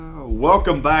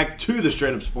Welcome back to the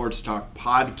Straight Up Sports Talk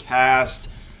podcast.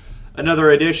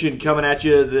 Another edition coming at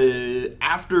you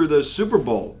after the Super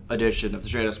Bowl edition of the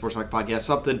Straight Up Sports Talk podcast.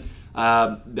 Something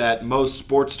that most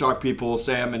sports talk people,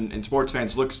 Sam, and sports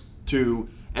fans look to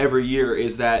every year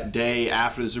is that day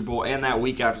after the Super Bowl and that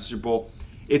week after the Super Bowl.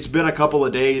 It's been a couple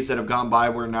of days that have gone by.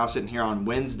 We're now sitting here on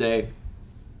Wednesday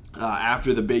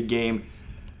after the big game.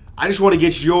 I just want to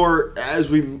get as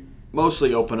we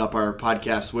mostly open up our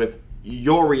podcast with,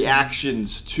 your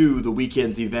reactions to the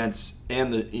weekend's events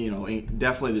and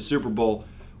definitely the Super Bowl.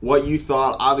 What you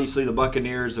thought. Obviously, the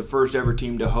Buccaneers, the first ever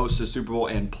team to host the Super Bowl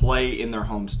and play in their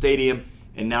home stadium,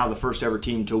 and now the first ever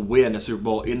team to win a Super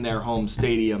Bowl in their home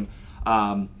stadium.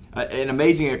 An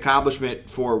amazing accomplishment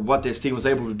for what this team was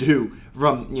able to do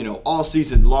from all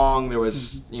season long. There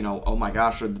was oh my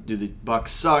gosh, do the Bucs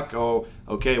suck? Oh,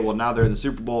 okay, well now they're in the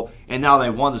Super Bowl and now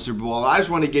they've won the Super Bowl. I just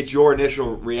want to get your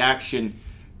initial reaction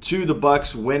to the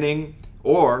Bucs winning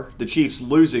or the Chiefs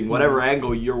losing, whatever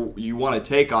angle you want to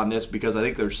take on this, because I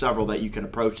think there's several that you can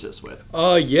approach this with.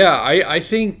 I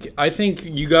think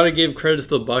you got to give credit to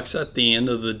the Bucs at the end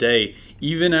of the day.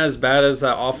 Even as bad as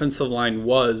that offensive line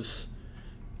was,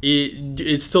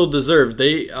 it still deserved.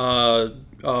 They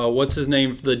what's his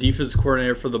name, the defensive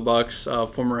coordinator for the Bucs,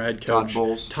 former head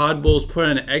coach Todd Bowles put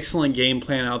an excellent game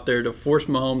plan out there to force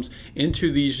Mahomes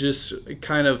into these just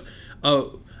kind of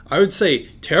I would say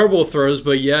terrible throws,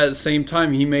 but yeah, at the same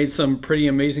time, he made some pretty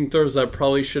amazing throws that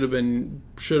probably should have been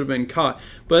caught.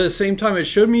 But at the same time, it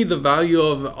showed me the value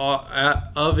of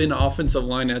an offensive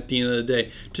line at the end of the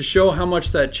day, to show how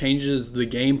much that changes the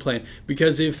game plan.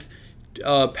 Because if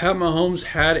Pat Mahomes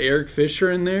had Eric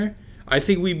Fisher in there, I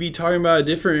think we'd be talking about a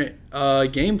different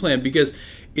game plan. Because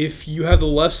if you have the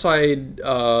left side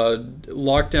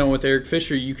locked down with Eric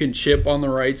Fisher, you can chip on the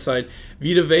right side.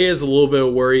 Vita Vea is a little bit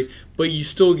of worry, but you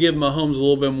still give Mahomes a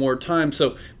little bit more time.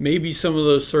 So maybe some of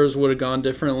those throws would have gone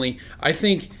differently. I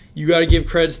think you got to give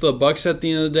credit to the Bucs at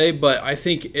the end of the day, but I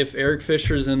think if Eric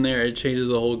Fisher's in there, it changes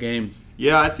the whole game.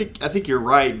 Yeah, I think you're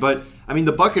right. But, I mean,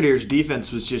 the Buccaneers'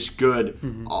 defense was just good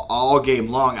all game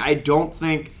long. I don't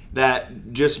think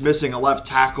that just missing a left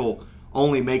tackle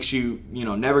only makes you,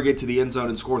 never get to the end zone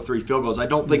and score 3 field goals. I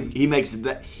don't think he makes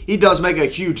that. He does make a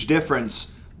huge difference,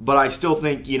 but I still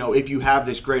think, if you have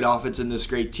this great offense and this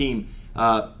great team,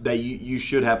 that you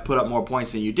should have put up more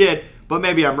points than you did. But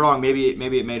maybe I'm wrong. Maybe it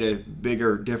made a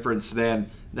bigger difference than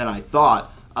I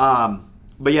thought.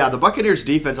 But yeah, the Buccaneers'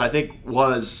 defense, I think,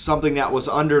 was something that was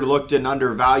underlooked and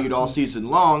undervalued all season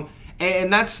long,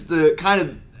 and that's the kind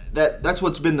of that's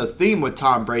what's been the theme with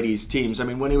Tom Brady's teams. I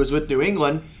mean, when he was with New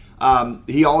England,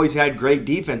 he always had great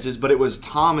defenses, but it was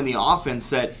Tom and the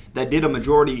offense that did a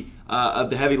majority of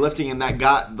the heavy lifting and that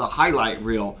got the highlight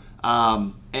reel.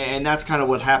 And that's kind of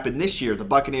what happened this year. The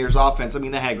Buccaneers offense, I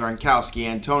mean, they had Gronkowski,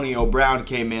 Antonio Brown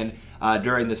came in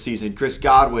during the season, Chris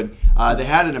Godwin. They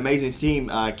had an amazing team,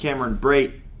 Cameron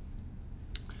Brate.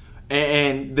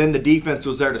 And then the defense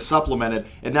was there to supplement it,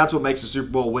 and that's what makes a Super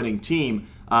Bowl winning team.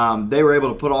 They were able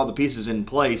to put all the pieces in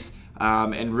place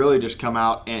and really just come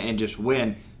out and just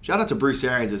win. Shout out to Bruce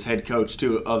Arians as head coach,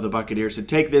 too, of the Buccaneers, to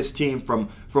take this team from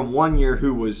one year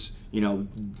who was,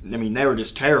 they were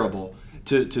just terrible,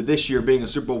 to this year being a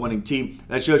Super Bowl winning team.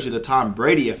 That shows you the Tom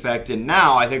Brady effect. And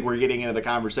now I think we're getting into the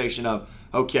conversation of,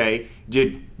 okay,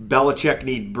 did Belichick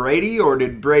need Brady or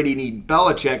did Brady need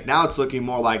Belichick? Now it's looking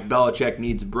more like Belichick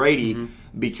needs Brady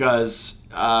because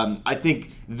I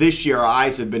think this year our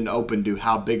eyes have been open to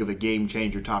how big of a game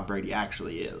changer Tom Brady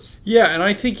actually is. Yeah, and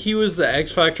I think he was the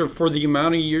X factor for the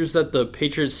amount of years that the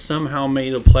Patriots somehow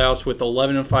made the playoffs with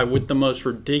 11-5, with the most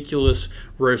ridiculous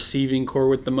receiving core,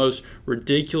 with the most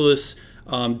ridiculous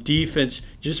defense,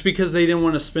 just because they didn't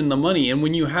want to spend the money. And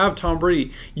when you have Tom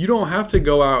Brady, you don't have to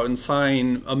go out and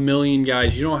sign a million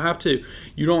guys. You don't have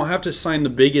to sign the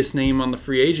biggest name on the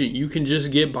free agent. You can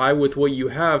just get by with what you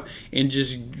have and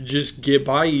just get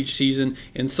by each season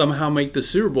and somehow make the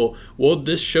Super Bowl. Well,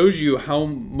 this shows you how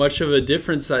much of a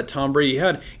difference that Tom Brady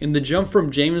had. And the jump from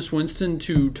Jameis Winston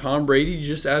to Tom Brady,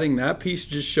 just adding that piece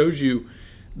just shows you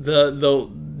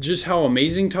the just how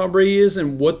amazing Tom Brady is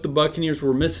and what the Buccaneers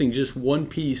were missing, just one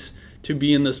piece to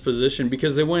be in this position,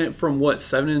 because they went from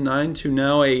 7-9 to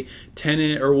now a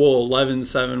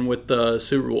 11-7 with the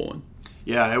Super Bowl win.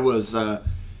 Yeah, it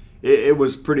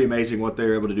was pretty amazing what they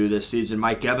were able to do this season.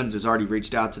 Mike Evans has already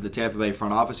reached out to the Tampa Bay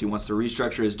front office. He wants to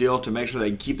restructure his deal to make sure they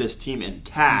can keep this team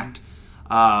intact.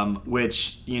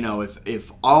 Which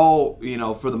if all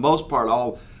for the most part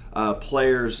all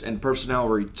players and personnel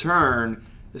return,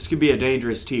 this could be a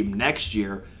dangerous team next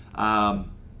year.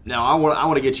 Now, I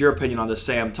want to get your opinion on this,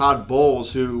 Sam. Todd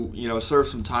Bowles, who served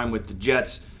some time with the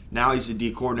Jets, now he's the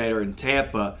D coordinator in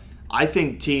Tampa. I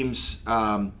think teams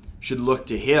should look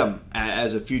to him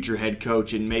as a future head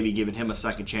coach and maybe giving him a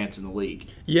second chance in the league.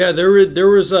 Yeah, there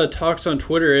was talks on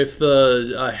Twitter if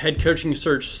the head coaching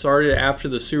search started after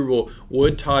the Super Bowl,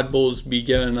 would Todd Bowles be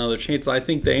given another chance? I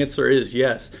think the answer is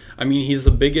yes. I mean, he's the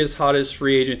biggest, hottest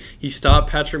free agent. He stopped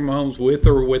Patrick Mahomes with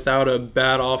or without a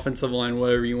bad offensive line,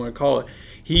 whatever you want to call it.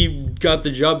 He got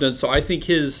the job done, so I think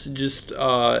his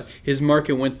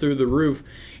market went through the roof.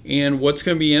 And what's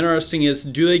going to be interesting is,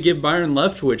 do they give Byron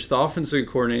Leftwich, the offensive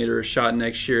coordinator, a shot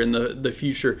next year in the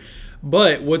future?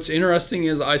 But what's interesting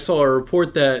is I saw a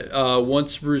report that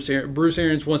once Bruce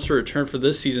Arians wants to return for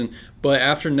this season, but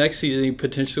after next season he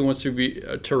potentially wants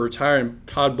to retire, and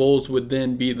Todd Bowles would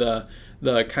then be the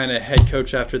kind of head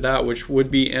coach after that, which would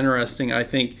be interesting, I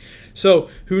think. So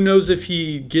who knows if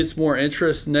he gets more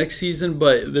interest next season,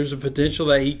 but there's a potential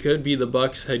that he could be the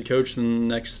Bucs head coach in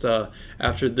the next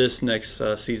after this next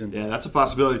season. Yeah, that's a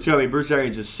possibility too. I mean, Bruce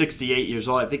Arians is 68 years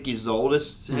old. I think he's the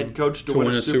oldest head coach to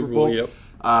win a Super Bowl. Yep.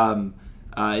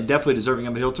 Definitely deserving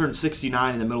of it. He'll turn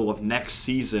 69 in the middle of next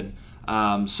season.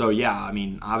 So yeah, I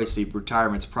mean, obviously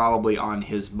retirement's probably on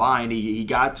his mind. He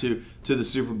got to the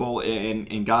Super Bowl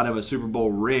and got him a Super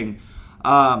Bowl ring.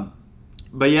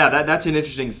 But yeah, that's an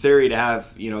interesting theory to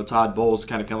have. Todd Bowles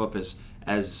kind of come up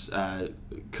as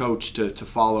coach to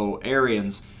follow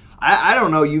Arians. I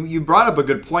don't know. You brought up a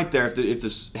good point there. If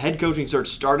the head coaching search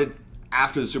started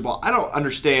after the Super Bowl, I don't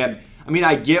understand. I mean,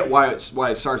 I get why it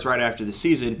starts right after the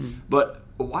season, but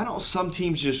why don't some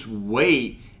teams just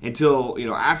wait until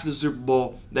after the Super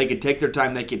Bowl? They could take their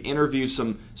time. They can interview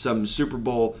some Super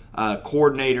Bowl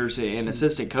coordinators and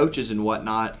assistant coaches and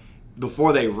whatnot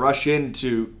before they rush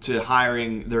into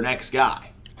hiring their next guy.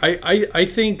 I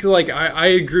think I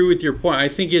agree with your point. I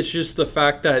think it's just the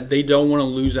fact that they don't want to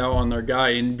lose out on their guy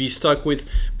and be stuck with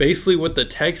basically what the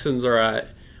Texans are at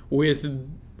with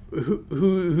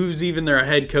who's even their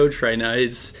head coach right now.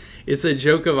 It's a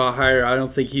joke of a hire. I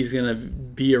don't think he's going to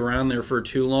be around there for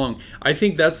too long. I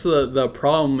think that's the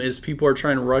problem is people are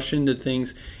trying to rush into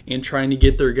things and trying to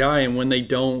get their guy, and when they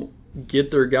don't get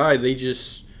their guy, they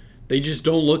just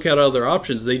don't look at other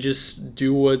options. They just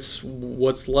do what's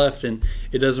left, and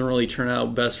it doesn't really turn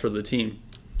out best for the team.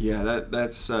 Yeah,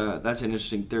 that's an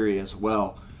interesting theory as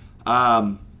well.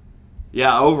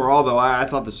 Overall though, I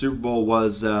thought the Super Bowl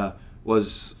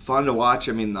was fun to watch.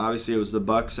 I mean, obviously it was the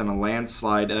Bucs and a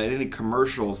landslide. Any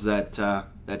commercials that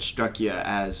struck you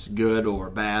as good or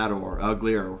bad or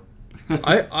ugly or?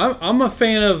 I'm a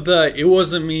fan of the "It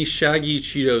Wasn't Me" Shaggy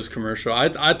Cheetos commercial. I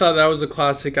thought that was a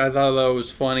classic. I thought that was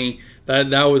funny.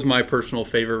 That was my personal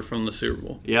favorite from the Super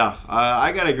Bowl. Yeah,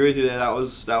 I gotta agree with you there. That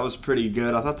was pretty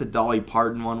good. I thought the Dolly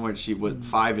Parton one, where she went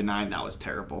 5-9, that was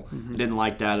terrible. I didn't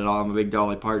like that at all. I'm a big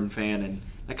Dolly Parton fan, and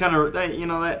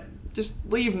that just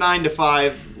leave 9 to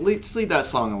 5. Just leave that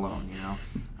song alone,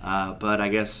 But I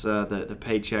guess the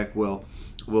paycheck will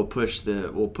push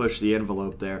the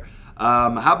envelope there.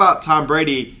 How about Tom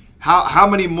Brady? How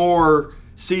many more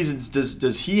seasons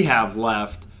does he have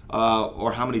left,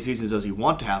 or how many seasons does he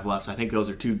want to have left? I think those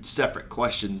are two separate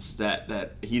questions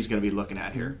that he's going to be looking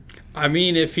at here. I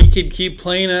mean, if he could keep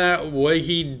playing at what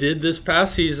he did this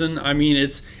past season, I mean,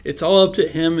 it's all up to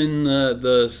him and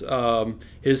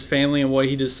his family and what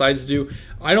he decides to do.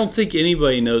 I don't think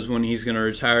anybody knows when he's going to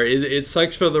retire. It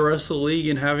sucks for the rest of the league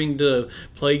and having to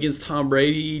play against Tom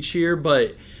Brady each year,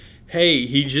 but hey,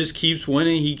 he just keeps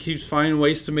winning. He keeps finding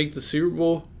ways to make the Super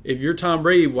Bowl. If you're Tom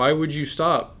Brady, why would you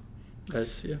stop?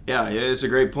 Yeah, it's a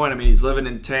great point. I mean, he's living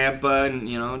in Tampa and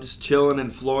just chilling in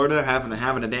Florida,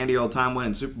 having a dandy old time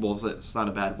winning Super Bowls. It's not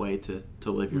a bad way to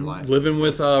live your life. Living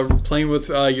with, playing with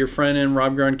your friend and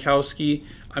Rob Gronkowski.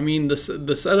 I mean, the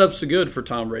setup's good for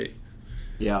Tom Brady.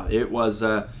 Yeah, it was.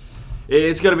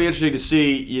 It's going to be interesting to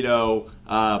see,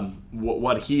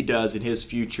 what he does in his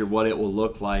future, what it will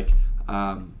look like.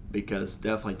 Because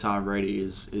definitely Tom Brady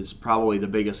is probably the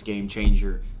biggest game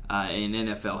changer in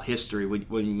NFL history.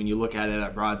 When you look at it at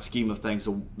a broad scheme of things,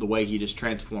 the way he just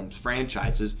transforms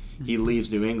franchises. He leaves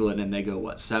New England and they go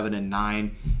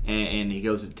 7-9, and he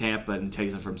goes to Tampa and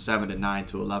takes them from 7-9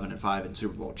 to 11-5 and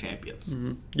Super Bowl champions.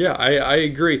 Mm-hmm. Yeah, I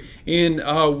agree. And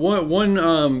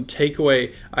one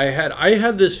takeaway I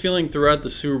had this feeling throughout the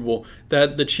Super Bowl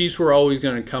that the Chiefs were always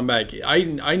going to come back. I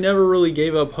never really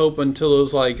gave up hope until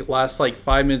those last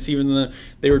 5 minutes, even though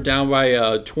they were down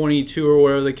by 22 or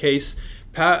whatever the case.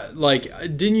 Pat,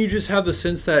 didn't you just have the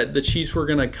sense that the Chiefs were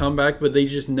going to come back, but they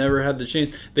just never had the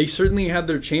chance? They certainly had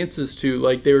their chances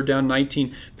to. They were down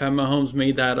 19. Pat Mahomes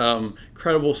made that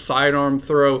incredible sidearm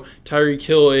throw. Tyreek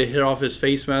Hill, it hit off his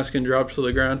face mask and dropped to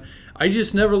the ground. I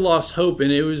just never lost hope,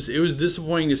 and it was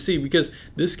disappointing to see because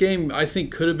this game I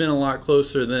think could have been a lot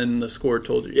closer than the score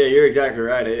told you. Yeah, you're exactly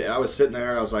right. I was sitting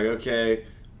there, I was like, okay,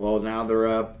 well now they're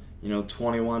up,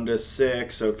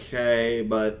 21-6, okay,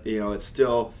 but it's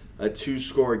still a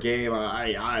 2-score game.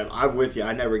 I'm with you.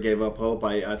 I never gave up hope.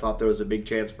 I thought there was a big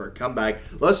chance for a comeback.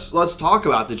 Let's talk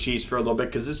about the Chiefs for a little bit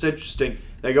because it's interesting.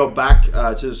 They go back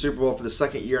to the Super Bowl for the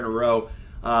second year in a row,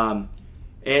 and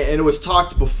it was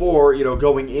talked before,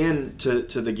 going into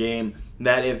the game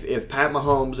that if Pat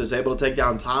Mahomes is able to take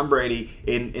down Tom Brady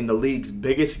in the league's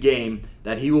biggest game,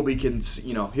 that he will be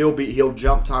he'll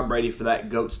jump Tom Brady for that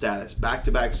GOAT status.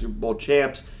 Back-to-back Super Bowl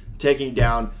champs, taking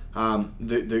down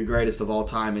the greatest of all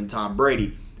time in Tom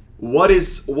Brady. What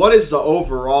is the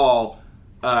overall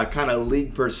kind of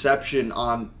league perception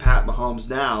on Pat Mahomes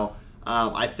now?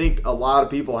 I think a lot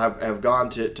of people have gone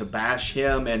to bash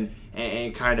him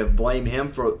and kind of blame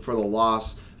him for the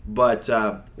loss. But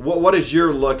what is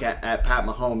your look at Pat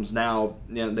Mahomes now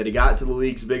that he got to the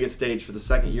league's biggest stage for the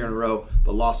second year in a row,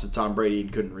 but lost to Tom Brady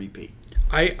and couldn't repeat?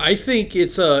 I think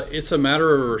it's a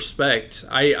matter of respect.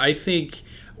 I think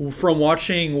from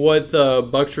watching what the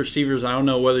Bucs receivers, I don't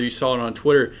know whether you saw it on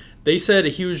Twitter, they said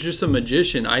he was just a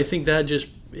magician. I think that just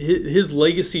his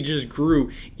legacy just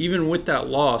grew even with that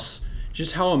loss.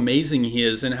 Just how amazing he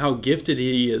is and how gifted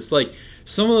he is. Like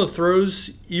some of the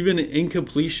throws, even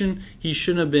incompletion, he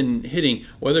shouldn't have been hitting.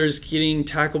 Whether it's getting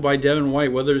tackled by Devin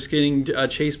White, whether it's getting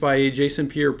chased by Jason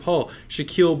Pierre-Paul,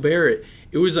 Shaquille Barrett.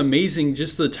 It was amazing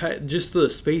just the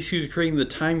space he was creating, the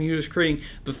time he was creating,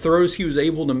 the throws he was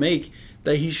able to make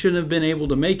that he shouldn't have been able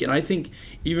to make. And I think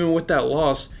even with that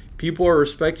loss, people are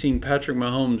respecting Patrick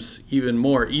Mahomes even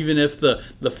more, even if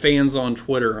the fans on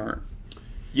Twitter aren't.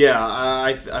 Yeah,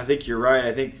 I think you're right.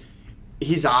 I think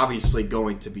he's obviously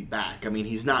going to be back. I mean,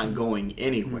 he's not going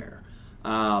anywhere.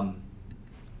 I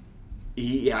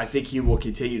think he will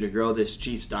continue to grow this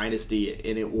Chiefs dynasty,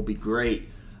 and it will be great.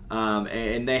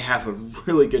 And they have a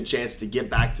really good chance to get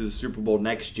back to the Super Bowl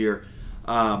next year.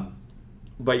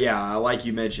 But yeah, like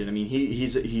you mentioned, I mean,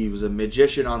 he was a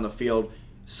magician on the field.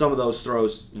 Some of those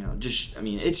throws,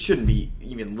 it shouldn't be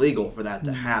even legal for that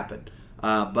to happen.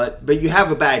 But you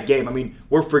have a bad game. I mean,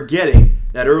 we're forgetting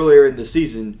that earlier in the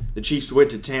season, the Chiefs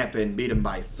went to Tampa and beat them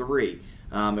by 3.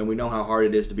 And we know how hard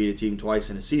it is to beat a team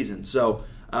twice in a season. So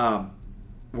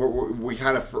we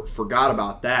kind of forgot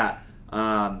about that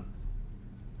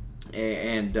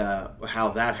and how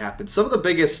that happened. Some of the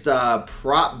biggest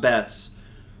prop bets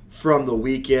from the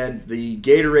weekend, the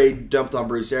Gatorade dumped on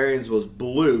Bruce Arians was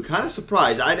blue. Kind of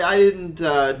surprised. I didn't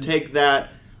take that.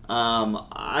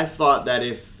 I thought that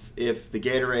if the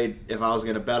Gatorade, if I was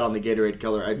going to bet on the Gatorade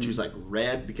color, I'd choose like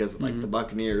red because of like the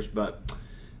Buccaneers. But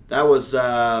that was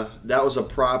a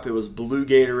prop. It was blue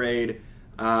Gatorade.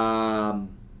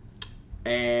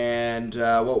 And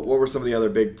what were some of the other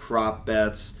big prop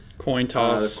bets? Coin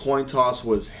toss. The coin toss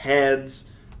was heads.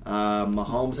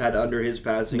 Mahomes had under his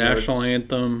passing National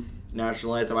anthem. I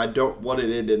don't. What did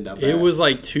it end up? It was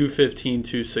like 215,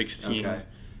 216. Okay.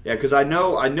 Yeah, because I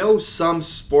know some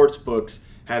sports books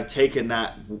have taken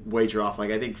that wager off.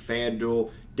 Like I think FanDuel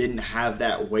didn't have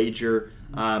that wager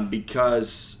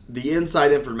because the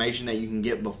inside information that you can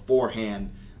get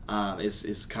beforehand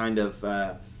is kind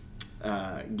of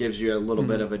gives you a little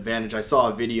bit of advantage. I saw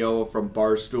a video from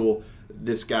Barstool.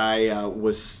 This guy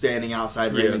was standing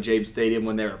outside Raymond James Stadium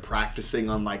when they were practicing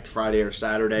on like Friday or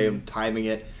Saturday and timing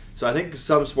it. So I think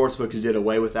some sportsbooks did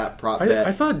away with that prop bet.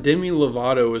 I thought Demi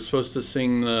Lovato was supposed to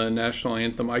sing the national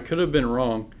anthem. I could have been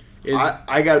wrong.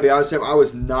 I got to be honest, Sam, I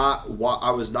was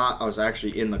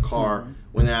actually in the car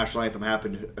when the national anthem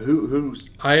happened.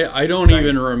 I don't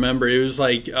even remember. It was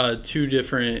like two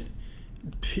different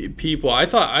people. I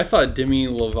thought Demi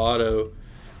Lovato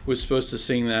was supposed to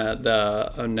sing that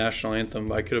national anthem,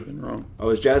 but I could have been wrong. Oh, it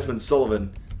was Jasmine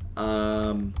Sullivan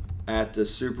at the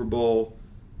Super Bowl.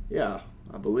 Yeah,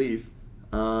 I believe.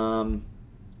 I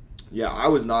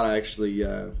was not actually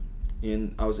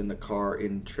I was in the car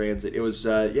in transit. It was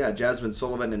Jasmine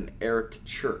Sullivan and Eric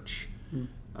Church,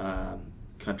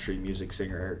 country music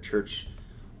singer Eric Church,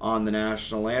 on the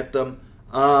national anthem.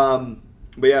 So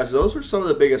those were some of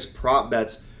the biggest prop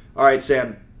bets. All right,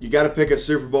 Sam, you got to pick a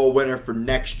Super Bowl winner for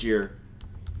next year.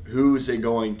 Who's it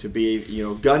going to be?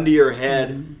 Gun to your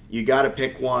head. You got to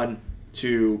pick one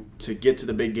to get to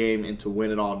the big game and to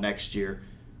win it all next year.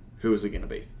 Who is it going to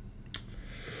be?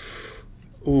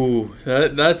 Ooh,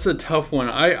 that's a tough one.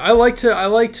 I like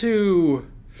to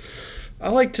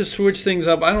switch things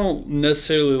up. I don't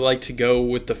necessarily like to go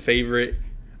with the favorite.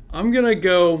 I'm gonna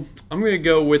go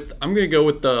with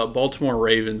the Baltimore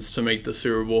Ravens to make the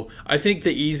Super Bowl. I think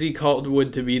the easy call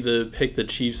would to be to pick the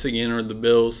Chiefs again or the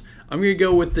Bills. I'm gonna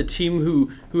go with the team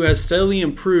who has steadily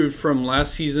improved from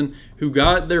last season, who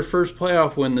got their first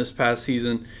playoff win this past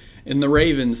season, in the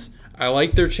Ravens. I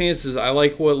like their chances. I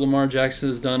like what Lamar Jackson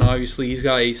has done. Obviously, he's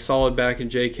got a solid back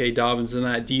in J.K. Dobbins, and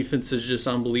that defense is just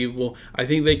unbelievable. I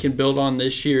think they can build on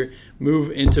this year, move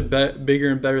into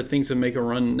bigger and better things, and make a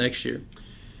run next year.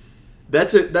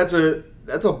 That's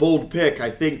a bold pick. I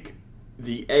think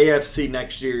the AFC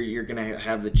next year, you're going to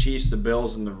have the Chiefs, the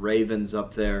Bills, and the Ravens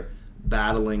up there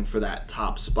battling for that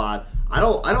top spot. I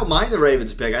don't mind the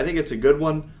Ravens pick. I think it's a good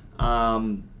one.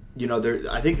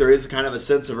 I think there is kind of a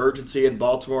sense of urgency in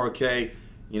Baltimore. Okay,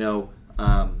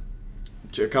 a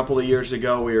couple of years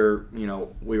ago we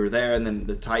were there, and then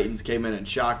the Titans came in and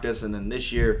shocked us, and then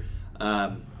this year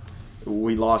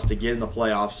we lost again in the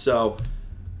playoffs. So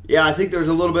yeah, I think there's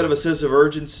a little bit of a sense of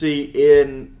urgency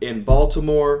in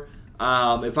Baltimore.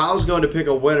 If I was going to pick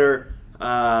a winner,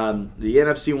 the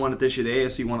NFC won it this year, the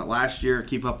AFC won it last year.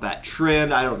 Keep up that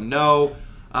trend. I don't know.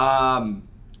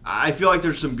 I feel like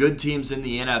there's some good teams in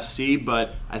the NFC,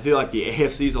 but I feel like the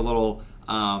AFC is a little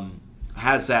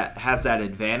has that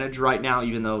advantage right now,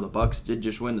 even though the Bucs did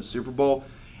just win the Super Bowl.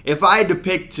 If I had to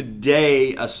pick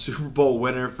today a Super Bowl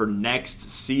winner for next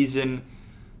season,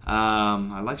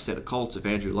 I'd like to say the Colts if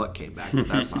Andrew Luck came back, but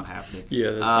that's not happening.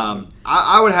 Yeah, that's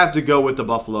I would have to go with the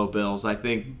Buffalo Bills. I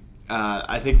think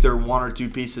they're one or two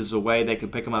pieces away. They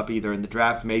could pick them up either in the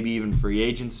draft, maybe even free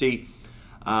agency.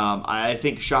 I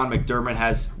think Sean McDermott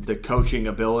has the coaching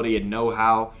ability and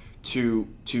know-how to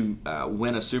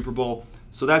win a Super Bowl.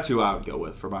 So that's who I would go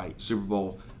with for my Super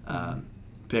Bowl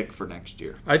pick for next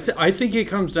year. I think it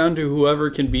comes down to whoever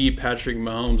can beat Patrick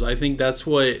Mahomes. I think that's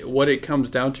what it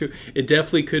comes down to. It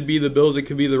definitely could be the Bills, it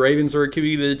could be the Ravens, or it could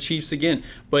be the Chiefs again.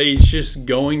 But it's just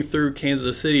going through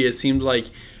Kansas City. It seems like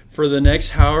for the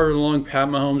next however long Pat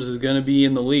Mahomes is going to be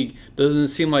in the league, doesn't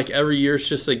seem like every year it's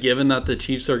just a given that the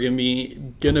Chiefs are going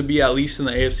to be at least in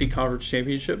the AFC Conference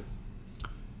Championship.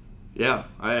 Yeah,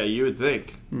 you would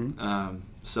think. Mm-hmm.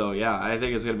 So yeah, I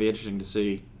think it's going to be interesting to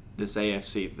see this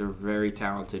AFC. They're very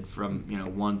talented from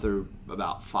 1 through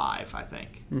about 5, I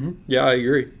think. Mm-hmm. Yeah, I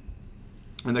agree.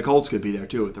 And the Colts could be there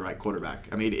too with the right quarterback.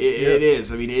 I mean, it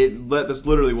is. I mean, that's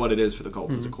literally what it is for the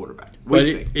Colts as a quarterback.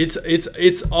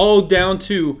 It's all down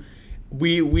to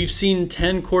we've seen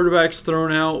 10 quarterbacks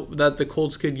thrown out that the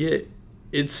Colts could get.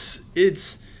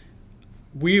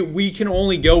 We can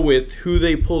only go with who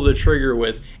they pull the trigger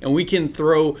with, and we can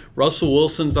throw Russell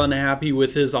Wilson's unhappy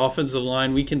with his offensive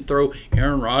line. We can throw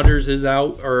Aaron Rodgers is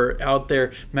out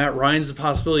there. Matt Ryan's a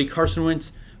possibility. Carson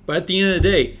Wentz. But at the end of the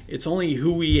day, it's only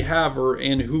who we have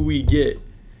and who we get.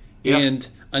 Yep. And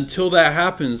until that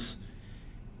happens,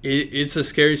 it's a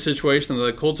scary situation that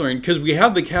the Colts are in because we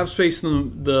have the cap space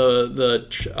and the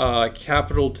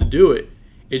capital to do it.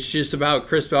 It's just about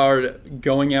Chris Ballard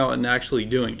going out and actually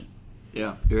doing it.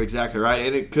 Yeah, you're exactly right.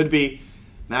 And it could be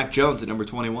Mac Jones at number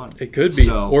 21. It could be.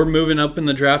 Or moving up in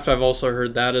the draft. I've also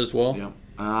heard that as well. Yeah,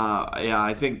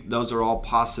 I think those are all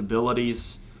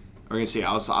possibilities. We're going to see.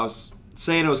 I was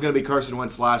saying it was going to be Carson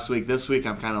Wentz last week. This week,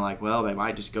 I'm kind of like, well, they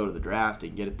might just go to the draft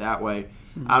and get it that way.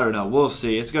 I don't know. We'll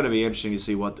see. It's going to be interesting to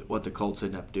see what the Colts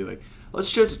end up doing. Let's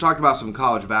shift to talk about some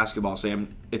college basketball,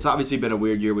 Sam. It's obviously been a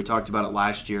weird year. We talked about it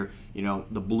last year.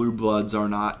 The Blue Bloods are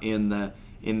not in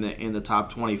the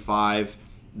top 25.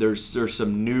 There's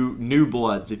some new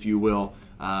bloods, if you will,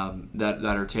 that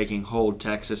are taking hold.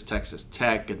 Texas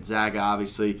Tech, Gonzaga,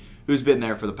 obviously, who's been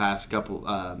there for the past couple,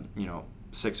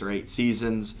 6 or 8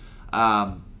 seasons.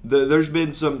 There's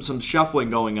been some shuffling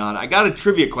going on. I got a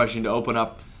trivia question to open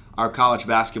up our college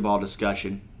basketball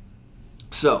discussion.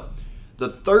 So, the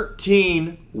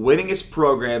 13 winningest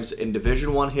programs in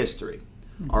Division I history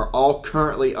are all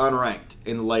currently unranked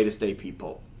in the latest AP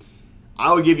poll.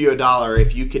 I will give you $1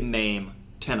 if you can name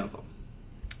 10 of them.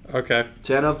 Okay.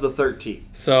 10 of the 13.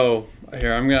 So,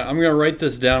 here, I'm gonna write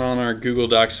this down on our Google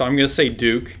Docs. So I'm gonna say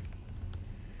Duke.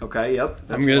 Okay, yep.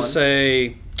 I'm gonna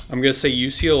say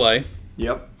UCLA.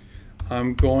 Yep.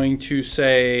 I'm going to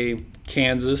say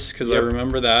Kansas because I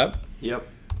remember that. Yep.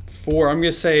 4, I'm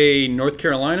gonna say North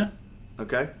Carolina.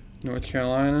 Okay. North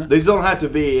Carolina. These don't have to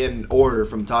be in order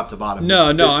from top to bottom.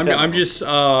 I'm just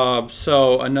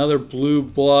so another blue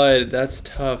blood. That's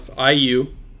tough.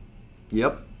 IU.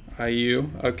 Yep. IU.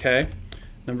 Okay.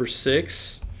 Number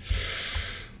 6.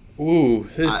 Ooh,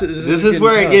 this is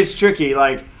where it gets tricky.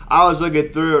 Like I was looking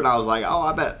through and I was like, oh,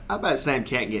 I bet Sam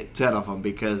can't get 10 of them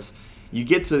because you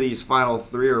get to these final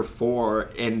 3 or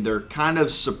 4 and they're kind of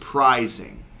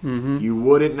surprising. Mm-hmm. You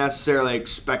wouldn't necessarily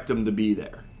expect them to be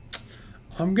there.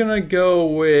 I'm going to go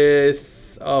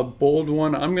with a bold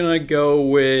one. I'm going to go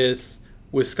with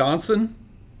Wisconsin.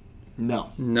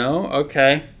 No. No?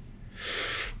 Okay.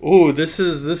 Oh, this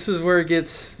is where it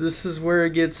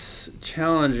gets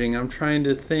challenging. I'm trying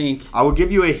to think. I will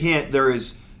give you a hint. There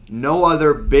is no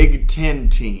other Big Ten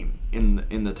team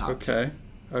in the top 10.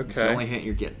 Okay. It's the only hint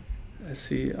you're getting. I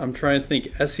see. I'm trying to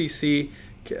think. SEC,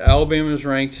 Alabama's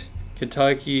ranked.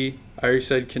 Kentucky. I already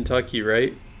said Kentucky,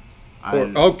 right?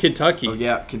 Kentucky. Oh,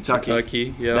 yeah, Kentucky.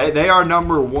 Kentucky, yeah. They are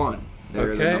number one.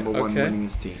 They're the Okay, number one okay.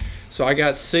 winningest team. So I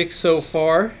got 6 so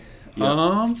far.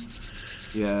 Yep.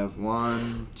 You have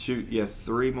 1, 2, you have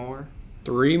 3 more.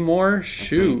 3 more? I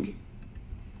Shoot. think.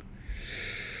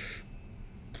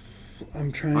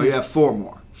 I'm trying. Oh, you have 4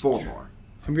 more. 4 more.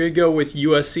 I'm going to go with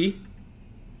USC.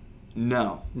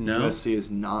 No. No? USC is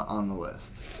not on the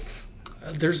list.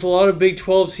 There's a lot of Big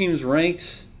 12 teams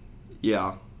ranked.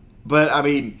 Yeah. But, I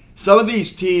mean, some of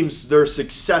these teams, their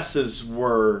successes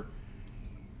were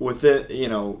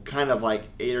within, kind of like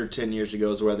 8 or 10 years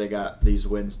ago is where they got these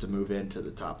wins to move into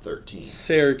the top 13.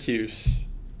 Syracuse.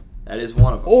 That is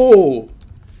one of them. Oh!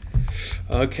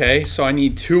 Okay, so I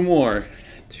need 2 more.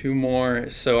 2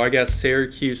 more. So I got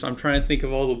Syracuse. I'm trying to think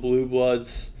of all the Blue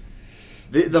Bloods.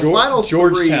 The final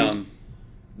Georgetown. 3...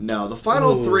 No, the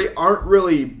final 3 aren't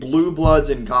really blue bloods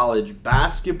in college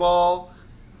basketball.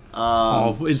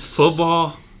 It's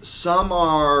football. Some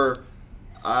are,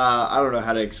 I don't know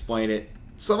how to explain it.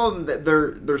 Some of them,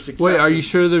 their success. Wait, are you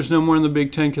sure there's no more in the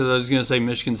Big Ten? Because I was going to say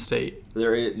Michigan State.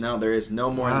 There is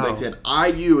no more in the Wow. Big Ten.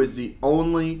 IU is the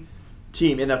only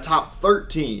team in the top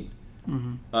 13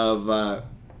 of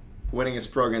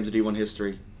winningest programs in D1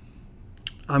 history.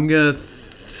 I'm going to...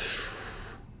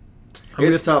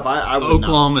 It's tough. I would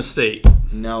Oklahoma State.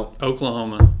 No.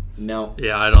 Oklahoma. No.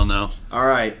 Yeah, I don't know. All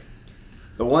right.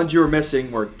 The ones you were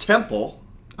missing were Temple.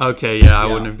 Okay, yeah, I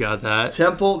wouldn't have got that.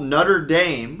 Temple, Notre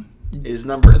Dame is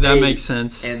number 8. That makes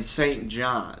sense. And St.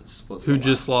 John's was Who the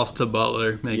just lost to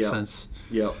Butler. Makes Yep. sense.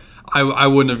 Yep. I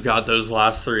wouldn't have got those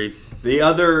last 3. The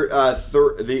other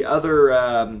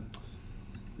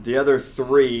the other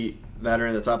 3 that are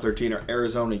in the top 13 are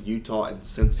Arizona, Utah, and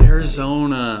Cincinnati.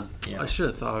 Arizona. Yeah. I should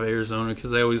have thought of Arizona because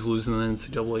they always lose in the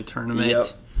NCAA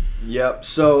tournament. Yep.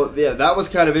 So, yeah, that was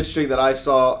kind of interesting that I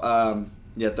saw.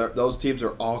 Those teams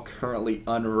are all currently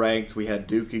unranked. We had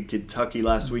Duke and Kentucky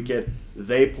last weekend.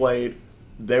 They played.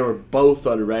 They were both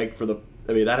unranked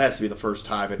that has to be the first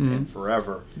time in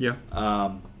forever. Yeah.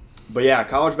 But, yeah,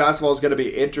 college basketball is going to be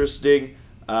interesting.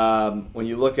 When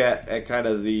you look at kind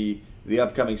of the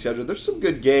upcoming schedule, there's some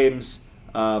good games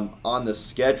on the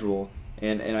schedule,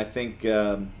 and I think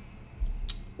we're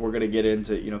going to get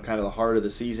into kind of the heart of the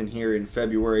season here in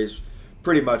February is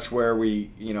pretty much where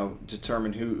we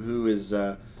determine who is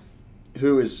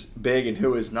big and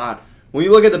who is not. When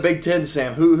you look at the Big Ten,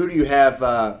 Sam, who do you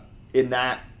have in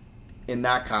that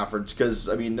conference? Because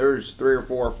I mean, there's 3 or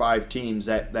 4 or 5 teams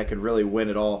that could really win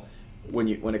it all when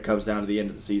it comes down to the end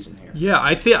of the season here. Yeah,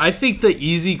 I think the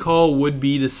easy call would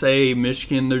be to say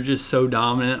Michigan. They're just so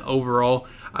dominant overall.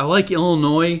 I like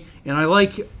Illinois, and I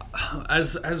like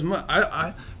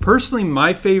I personally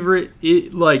my favorite.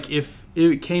 If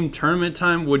it came tournament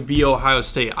time, would be Ohio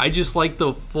State. I just like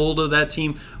the fold of that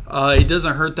team. It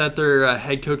doesn't hurt that their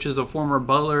head coach is a former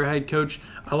Butler head coach.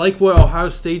 I like what Ohio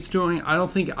State's doing. I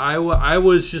don't think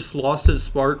Iowa's just lost its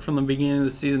spark from the beginning of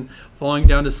the season, falling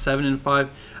down to 7-5.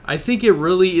 I think it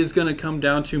really is going to come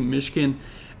down to Michigan.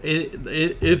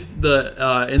 If in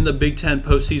the Big Ten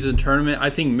postseason tournament, I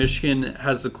think Michigan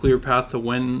has a clear path to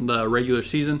win the regular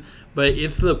season. But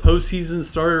if the postseason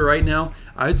started right now,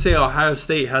 I'd say Ohio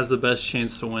State has the best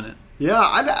chance to win it. Yeah,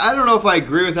 I don't know if I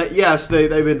agree with that. Yes, they've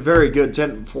been very good,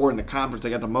 10-4 in the conference.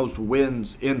 They got the most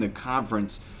wins in the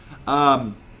conference.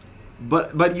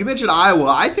 But you mentioned Iowa.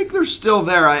 I think they're still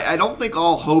there. I don't think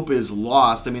all hope is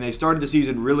lost. I mean, they started the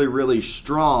season really, really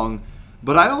strong.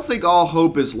 But I don't think all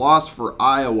hope is lost for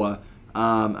Iowa.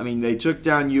 I mean, they took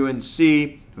down UNC,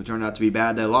 who turned out to be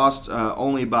bad. They lost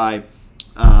only by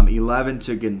 11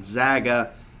 to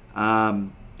Gonzaga.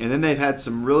 And then they've had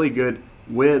some really good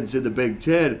wins in the Big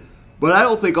Ten. But I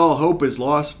don't think all hope is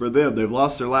lost for them. They've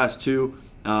lost their last 2.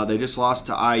 They just lost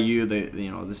to IU.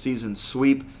 The season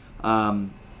sweep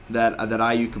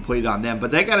that IU completed on them. But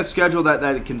they got a schedule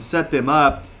that can set them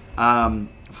up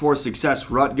for success.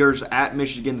 Rutgers, at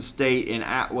Michigan State, and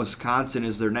at Wisconsin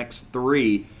is their next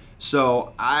 3.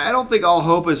 So I don't think all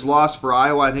hope is lost for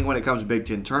Iowa. I think when it comes to Big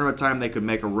Ten tournament time, they could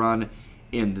make a run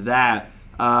in that.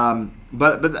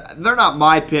 But they're not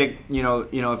my pick.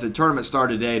 If the tournament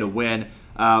started today to win,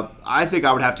 I think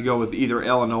I would have to go with either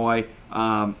Illinois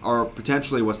or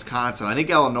potentially Wisconsin. I think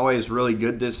Illinois is really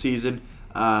good this season.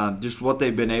 just what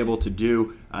they've been able to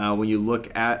do. When you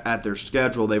look at their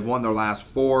schedule, they've won their last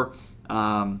 4,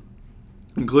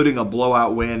 including a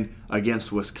blowout win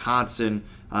against Wisconsin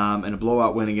and a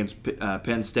blowout win against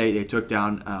Penn State. They took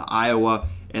down Iowa,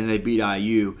 and they beat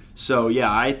IU. So, yeah,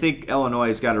 I think Illinois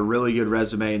has got a really good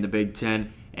resume in the Big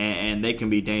Ten, and they can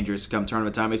be dangerous come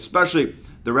tournament time, especially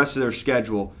the rest of their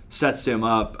schedule sets them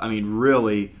up,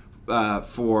 really,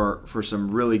 for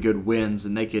some really good wins,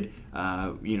 and they could,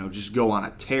 just go on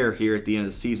a tear here at the end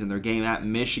of the season. Their game at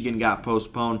Michigan got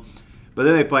postponed, but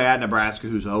then they play at Nebraska,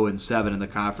 who's 0-7 in the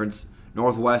conference.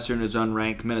 Northwestern is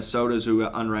unranked, Minnesota's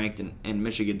unranked, and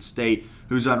Michigan State,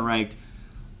 who's unranked.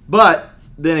 But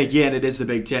then again, it is the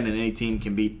Big Ten, and any team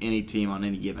can beat any team on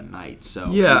any given night.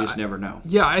 So you just never know.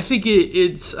 Yeah, I think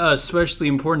it's especially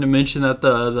important to mention that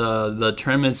the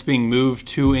tournament's being moved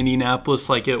to Indianapolis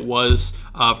like it was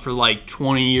for like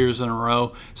 20 years in a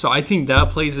row. So I think that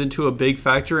plays into a big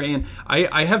factor. And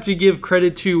I have to give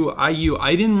credit to IU.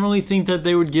 I didn't really think that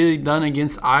they would get it done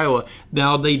against Iowa.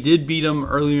 Now, they did beat them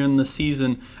earlier in the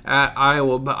season at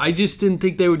Iowa, but I just didn't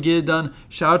think they would get it done.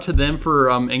 Shout out to them for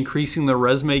increasing their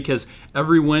resume, because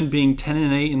every win being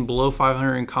 10-8 and below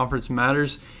 500 in conference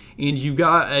matters. And you've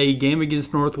got a game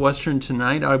against Northwestern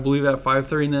tonight, I believe, at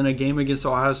 5:30, and then a game against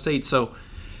Ohio State. So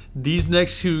these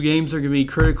next 2 games are going to be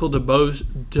critical to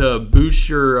boost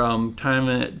your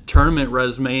tournament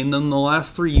resume. And then the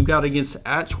last 3 you got against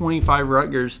at 25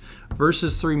 Rutgers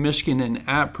versus 3 Michigan and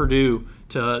at Purdue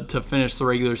to finish the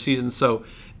regular season. So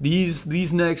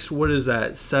these next,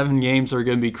 7 games are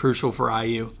going to be crucial for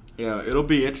IU. Yeah, it'll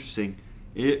be interesting.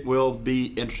 It will be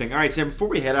interesting. All right, Sam, before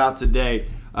we head out today,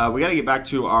 we got to get back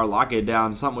to our Lock It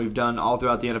Down, something we've done all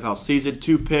throughout the NFL season,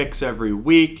 2 picks every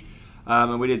week.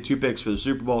 And we did 2 picks for the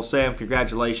Super Bowl. Sam,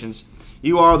 congratulations.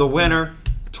 You are the winner,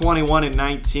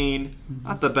 21-19.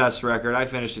 Not the best record. I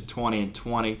finished at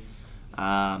 20-20.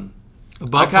 I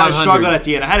kind of struggled at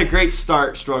the end. I had a great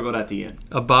start, struggled at the end.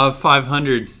 Above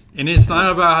 500. And it's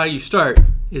not about how you start.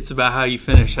 It's about how you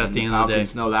finish at the end of the day.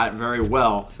 Falcons know that very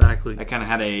well. Exactly. I kind of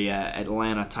had a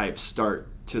Atlanta-type start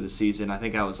to the season. I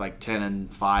think I was like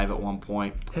 10-5 at one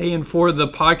point. Hey, and for the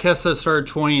podcast that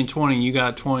started 20-20, you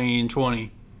got 20-20.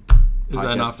 Is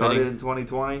that not started fitting? in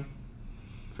 2020,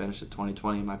 finished at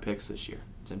 2020 in my picks this year.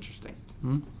 It's interesting.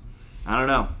 I don't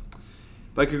know.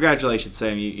 But congratulations,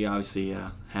 Sam. You obviously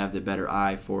have the better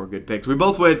eye for good picks. We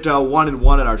both went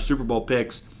 1-1 at our Super Bowl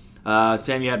picks.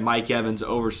 Sam, you had Mike Evans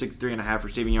over 63.5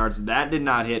 receiving yards. That did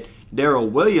not hit. Darrell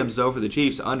Williams, though, for the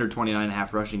Chiefs, under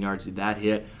 29.5 rushing yards. Did that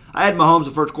hit? I had Mahomes,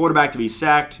 the first quarterback, to be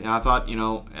sacked. And I thought,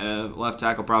 left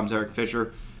tackle problems, Eric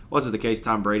Fisher. Wasn't the case.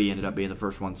 Tom Brady ended up being the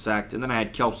first one sacked. And then I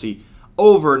had Kelsey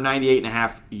over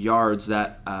 98.5 yards.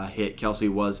 That hit. Kelsey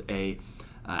was a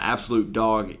absolute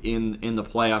dog in the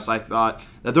playoffs. I thought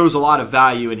that there was a lot of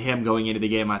value in him going into the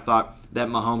game. I thought that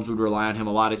Mahomes would rely on him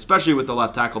a lot, especially with the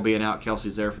left tackle being out.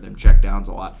 Kelsey's there for them checkdowns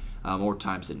a lot, more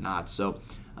times than not. So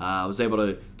I was able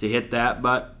to hit that,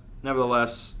 but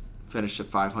nevertheless, finished at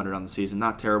 500 on the season.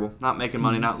 Not terrible. Not making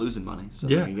money, not losing money. So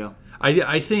there you go.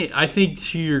 I think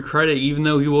to your credit, even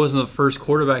though he wasn't the first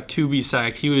quarterback to be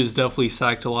sacked, he was definitely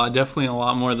sacked a lot, definitely a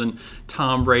lot more than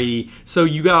Tom Brady. So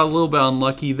you got a little bit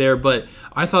unlucky there, but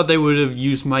I thought they would have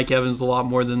used Mike Evans a lot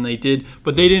more than they did,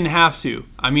 but they didn't have to.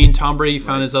 I mean, Tom Brady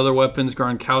found his other weapons.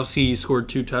 Gronkowski scored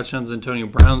 2 touchdowns. Antonio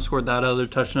Brown scored that other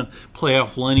touchdown.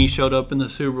 Playoff Lenny showed up in the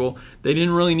Super Bowl. They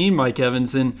didn't really need Mike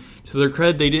Evans, and to their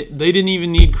credit, they didn't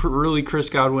even need really Chris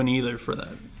Godwin either for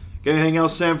that. Got anything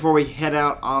else, Sam, before we head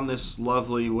out on this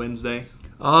lovely Wednesday?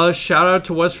 Shout out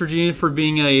to West Virginia for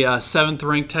being a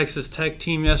 7th-ranked Texas Tech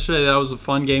team yesterday. That was a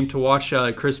fun game to watch.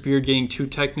 Chris Beard getting 2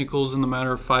 technicals in the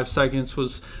matter of 5 seconds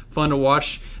was fun to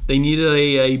watch. They needed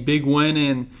a big win,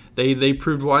 and they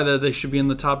proved why that they should be in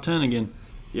the top 10 again.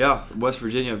 Yeah, West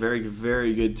Virginia, very,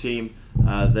 very good team.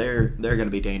 They're going to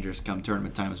be dangerous come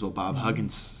tournament time as well. Bob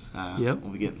Huggins will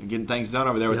be getting things done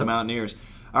over there with the Mountaineers.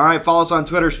 All right, follow us on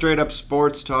Twitter, Straight Up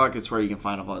Sports Talk. It's where you can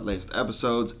find all the latest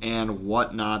episodes and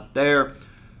whatnot there.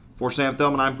 For Sam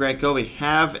Thillman, I'm Grant Covey.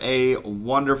 Have a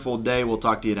wonderful day. We'll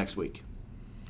talk to you next week.